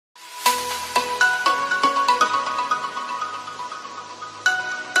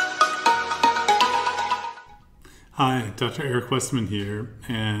Hi, Dr. Eric Westman here,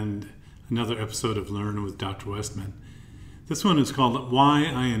 and another episode of Learn with Dr. Westman. This one is called Why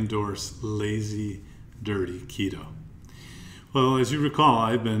I Endorse Lazy, Dirty Keto. Well, as you recall,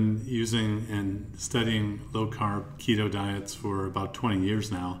 I've been using and studying low-carb keto diets for about 20 years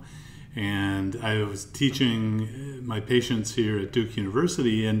now, and I was teaching my patients here at Duke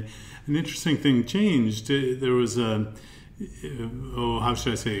University, and an interesting thing changed. There was how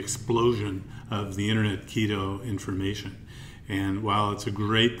should I say, explosion of the internet keto information. And while it's a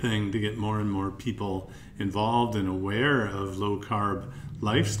great thing to get more and more people involved and aware of low-carb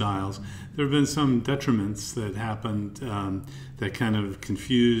lifestyles, there have been some detriments that happened that kind of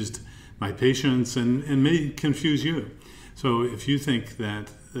confused my patients and may confuse you. So if you think that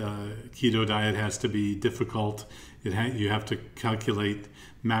keto diet has to be difficult, you have to calculate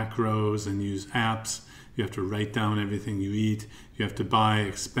macros and use apps, you have to write down everything you eat, you have to buy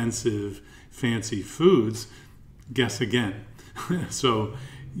expensive, fancy foods, guess again. So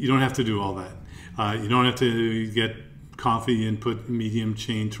you don't have to do all that. You don't have to get coffee and put medium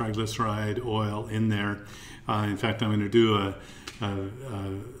chain triglyceride oil in there. In fact, I'm going to do a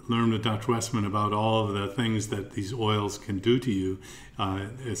Learn with Dr. Westman about all of the things that these oils can do to you,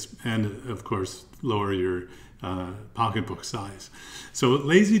 and of course lower your pocketbook size. So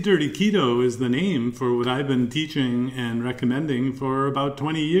Lazy Dirty Keto is the name for what I've been teaching and recommending for about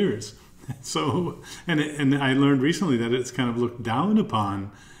 20 years. So, and I learned recently that it's kind of looked down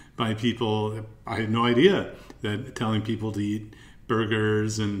upon by people. I had no idea that telling people to eat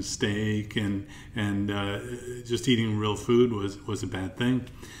burgers and steak and just eating real food was a bad thing.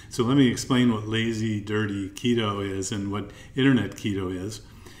 So let me explain what Lazy Dirty Keto is and what Internet Keto is.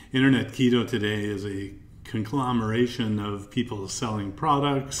 Internet Keto today is a conglomeration of people selling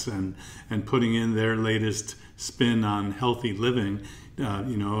products and putting in their latest spin on healthy living.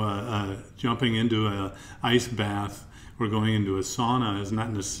 Jumping into an ice bath or going into a sauna is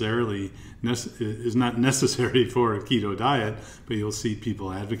not necessary for a keto diet, but you'll see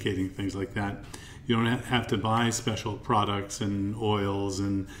people advocating things like that. You don't have to buy special products and oils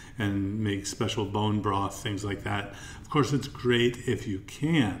and make special bone broth, things like that. Of course, it's great if you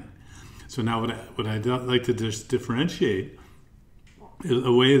can. So now what I'd like to just differentiate is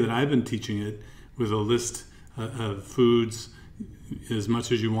a way that I've been teaching it with a list of foods, as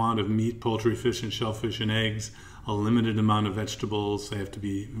much as you want, of meat, poultry, fish, and shellfish, and eggs, a limited amount of vegetables. They have to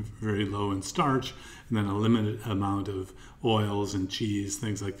be very low in starch, and then a limited amount of oils and cheese,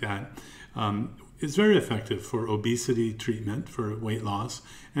 things like that. It's very effective for obesity treatment, for weight loss,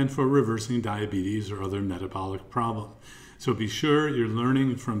 and for reversing diabetes or other metabolic problems. So be sure you're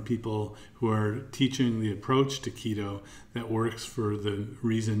learning from people who are teaching the approach to keto that works for the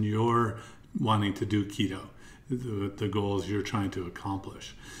reason you're wanting to do keto, the goals you're trying to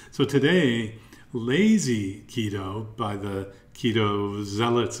accomplish. So today, lazy keto, by the keto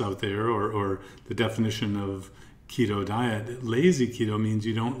zealots out there, or the definition of keto diet, lazy keto means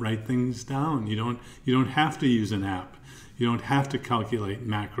you don't write things down. You don't have to use an app. You don't have to calculate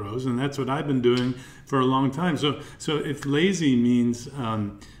macros, and that's what I've been doing for a long time. So if lazy means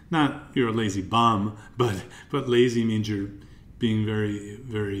not you're a lazy bum, but lazy means you're being very,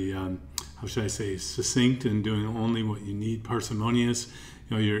 very how should I say, succinct and doing only what you need, parsimonious.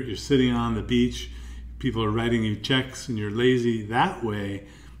 You know, you're sitting on the beach, people are writing you checks, and you're lazy that way.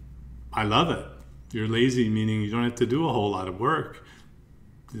 I love it. You're lazy meaning you don't have to do a whole lot of work.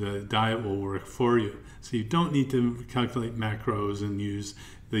 The diet will work for you. So you don't need to calculate macros and use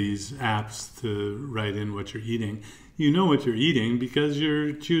these apps to write in what you're eating. You know what you're eating because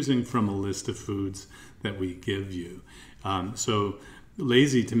you're choosing from a list of foods that we give you. So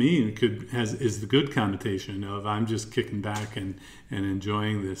lazy to me is the good connotation of I'm just kicking back and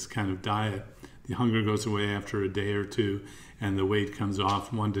enjoying this kind of diet. The hunger goes away after a day or two, and the weight comes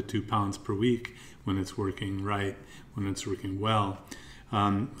off 1 to 2 pounds per week when it's working right, when it's working well.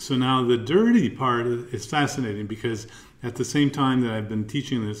 So now the dirty part is fascinating because at the same time that I've been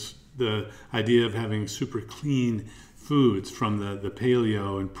teaching this, the idea of having super clean foods from the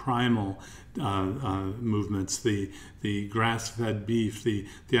paleo and primal movements, the grass-fed beef, the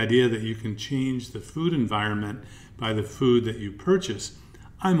idea that you can change the food environment by the food that you purchase,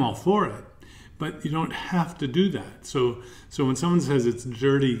 I'm all for it. But you don't have to do that. So when someone says it's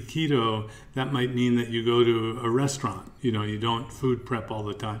dirty keto, that might mean that you go to a restaurant. You know, you don't food prep all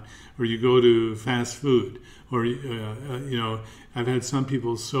the time, or you go to fast food, or I've had some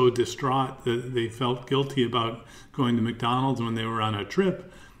people so distraught that they felt guilty about going to McDonald's when they were on a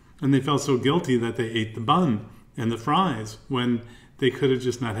trip, and they felt so guilty that they ate the bun and the fries when they could have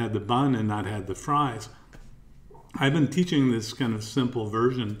just not had the bun and not had the fries. I've been teaching this kind of simple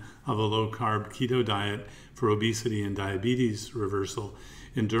version of a low-carb keto diet for obesity and diabetes reversal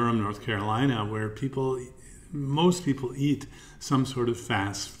in Durham, North Carolina, where most people eat some sort of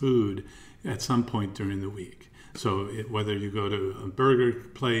fast food at some point during the week. So whether you go to a burger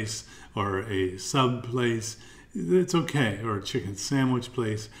place or a sub place, it's okay, or a chicken sandwich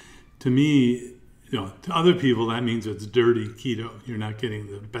place. To me, to other people, that means it's dirty keto. You're not getting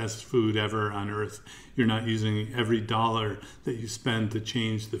the best food ever on earth. You're not using every dollar that you spend to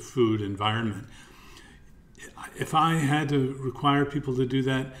change the food environment. If I had to require people to do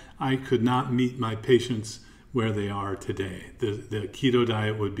that, I could not meet my patients where they are today. The keto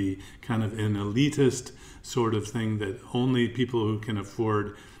diet would be kind of an elitist sort of thing that only people who can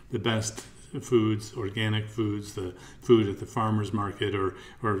afford the best foods, organic foods, the food at the farmer's market, or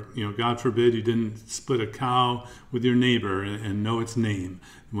God forbid you didn't split a cow with your neighbor and know its name.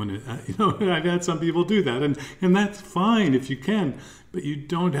 I've had some people do that, and that's fine if you can, but you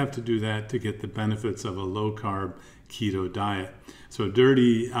don't have to do that to get the benefits of a low-carb keto diet. So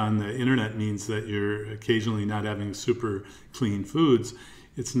dirty on the internet means that you're occasionally not having super clean foods.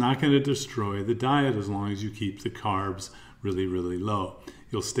 It's not going to destroy the diet as long as you keep the carbs really, really low.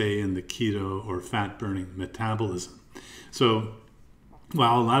 You'll stay in the keto or fat-burning metabolism. So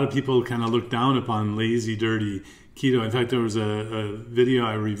while a lot of people kind of look down upon lazy, dirty keto, in fact, there was a video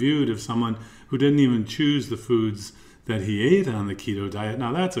I reviewed of someone who didn't even choose the foods that he ate on the keto diet.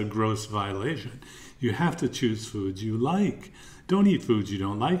 Now, that's a gross violation. You have to choose foods you like. Don't eat foods you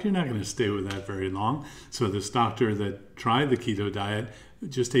don't like. You're not going to stay with that very long. So this doctor that tried the keto diet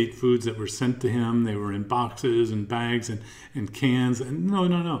just ate foods that were sent to him. They were in boxes and bags and cans. And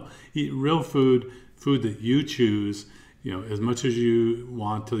no. Eat real food that you choose, as much as you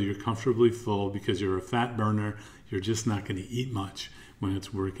want till you're comfortably full, because you're a fat burner. You're just not going to eat much when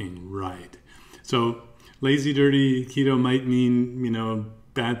it's working right. So lazy, dirty keto might mean,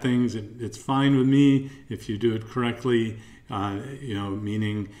 bad things. It's fine with me if you do it correctly,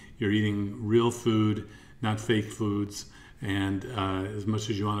 meaning you're eating real food, not fake foods, and as much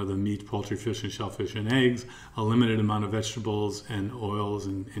as you want of the meat, poultry, fish, and shellfish, and eggs, a limited amount of vegetables and oils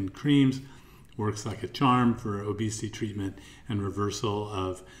and creams works like a charm for obesity treatment and reversal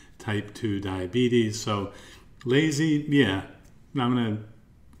of type 2 diabetes. So lazy, yeah, I'm going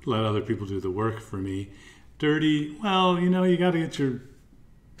to let other people do the work for me. Dirty, well, you got to get your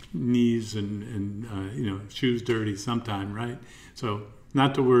knees and shoes dirty sometime, right? So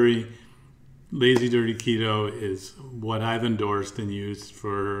not to worry. Lazy, dirty keto is what I've endorsed and used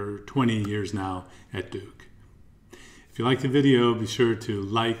for 20 years now at Duke. If you like the video, be sure to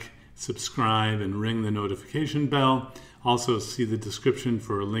like, subscribe, and ring the notification bell. Also, see the description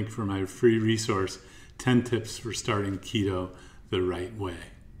for a link for my free resource, 10 Tips for Starting Keto the Right Way.